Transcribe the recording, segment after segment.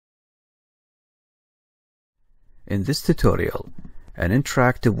In this tutorial, an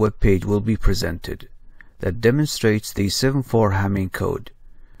interactive web page will be presented that demonstrates the 7/4 Hamming code,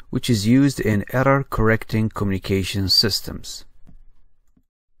 which is used in error-correcting communication systems.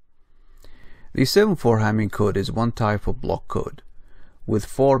 The 7/4 Hamming code is one type of block code with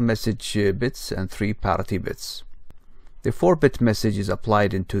 4 message bits and 3 parity bits. The 4-bit message is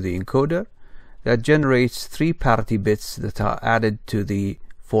applied into the encoder that generates 3 parity bits that are added to the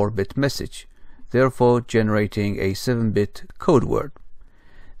 4-bit message, therefore generating a 7-bit code word.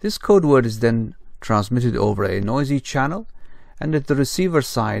 This code word is then transmitted over a noisy channel, and at the receiver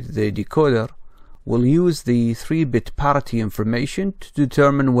side the decoder will use the 3-bit parity information to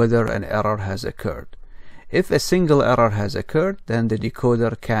determine whether an error has occurred. If a single error has occurred, then the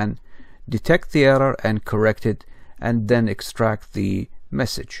decoder can detect the error and correct it and then extract the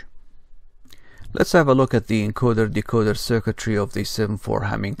message. Let's have a look at the encoder-decoder circuitry of the 7/4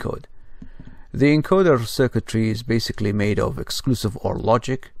 Hamming code. The encoder circuitry is basically made of exclusive OR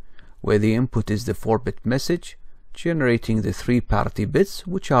logic, where the input is the 4-bit message, generating the 3 parity bits,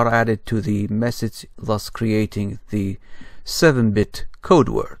 which are added to the message, thus creating the 7-bit code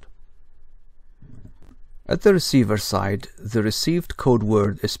word. At the receiver side, the received code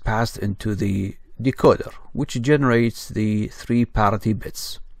word is passed into the decoder, which generates the 3 parity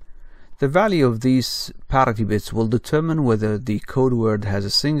bits. The value of these parity bits will determine whether the code word has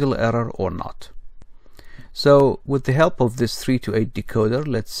a single error or not. So with the help of this 3 to 8 decoder,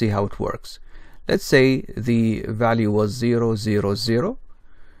 let's see how it works. Let's say the value was 000.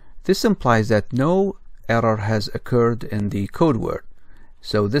 This implies that no error has occurred in the code word.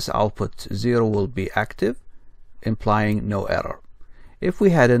 So this output 0 will be active, implying no error. If we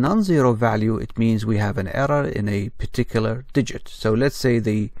had a non-zero value, it means we have an error in a particular digit. So let's say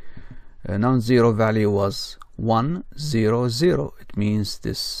the non-zero value was 100. It means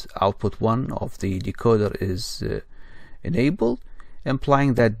this output 1 of the decoder is enabled,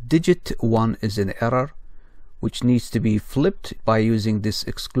 implying that digit 1 is an error, which needs to be flipped by using this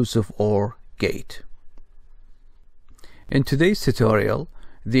exclusive OR gate. In today's tutorial,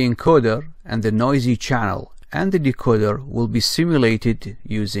 the encoder and the noisy channel and the decoder will be simulated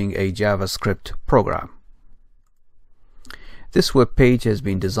using a JavaScript program. This web page has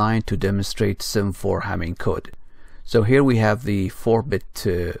been designed to demonstrate 7/4 Hamming code. So here we have the 4-bit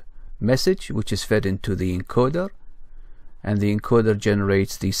message, which is fed into the encoder, and the encoder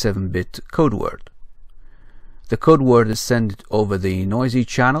generates the 7-bit code word. The code word is sent over the noisy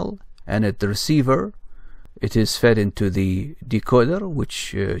channel, and at the receiver it is fed into the decoder,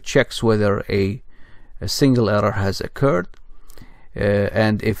 which checks whether a single error has occurred,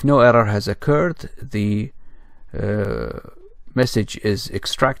 and if no error has occurred, the message is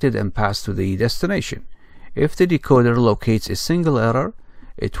extracted and passed to the destination. If the decoder locates a single error,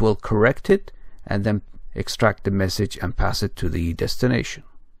 it will correct it and then extract the message and pass it to the destination.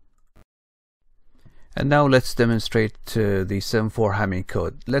 And now let's demonstrate the 7/4 Hamming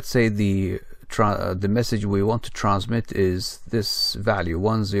code. Let's say the message we want to transmit is this value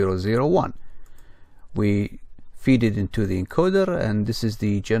 1001. We feed it into the encoder, and this is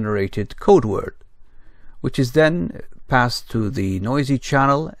the generated code word, which is then passed to the noisy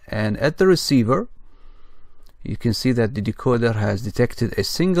channel, and at the receiver you can see that the decoder has detected a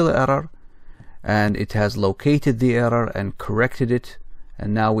single error, and it has located the error and corrected it,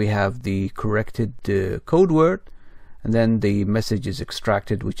 and now we have the corrected code word, and then the message is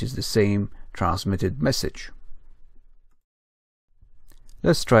extracted, which is the same transmitted message.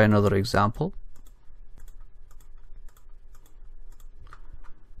 Let's try another example.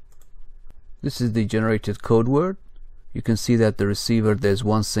 This is the generated code word. You can see that the receiver, there's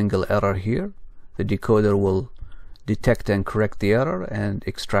one single error here. The decoder will detect and correct the error and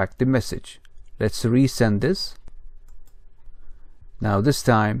extract the message. Let's resend this. Now this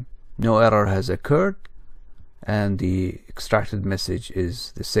time no error has occurred, and the extracted message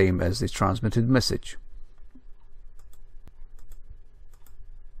is the same as the transmitted message.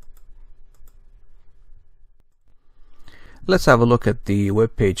 Let's have a look at the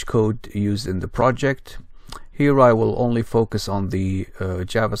web page code used in the project. Here I will only focus on the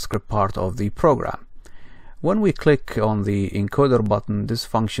JavaScript part of the program. When we click on the encoder button, this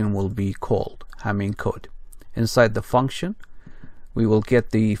function will be called Hamming code. Inside the function, we will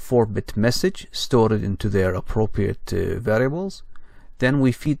get the 4-bit message stored into their appropriate variables. Then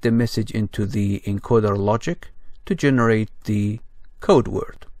we feed the message into the encoder logic to generate the code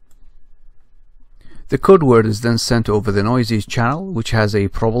word. The code word is then sent over the noisy channel, which has a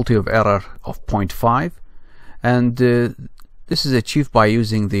probability of error of 0.5, and this is achieved by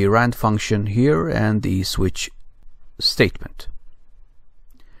using the rand function here and the switch statement.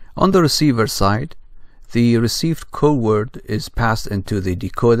 On the receiver side, the received code word is passed into the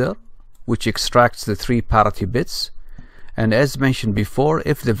decoder, which extracts the 3 parity bits. And as mentioned before,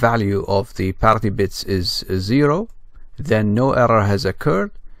 if the value of the parity bits is 0, then no error has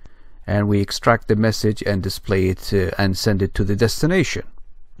occurred, and we extract the message and display it and send it to the destination.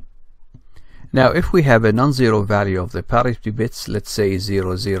 Now, if we have a non-zero value of the parity bits, let's say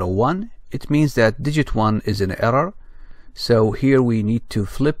 001, it means that digit 1 is an error. So here we need to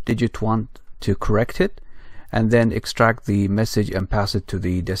flip digit 1 to correct it, and then extract the message and pass it to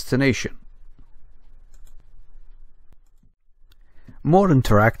the destination. More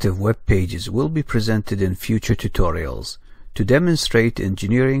interactive web pages will be presented in future tutorials to demonstrate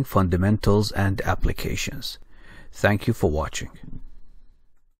engineering fundamentals and applications. Thank you for watching.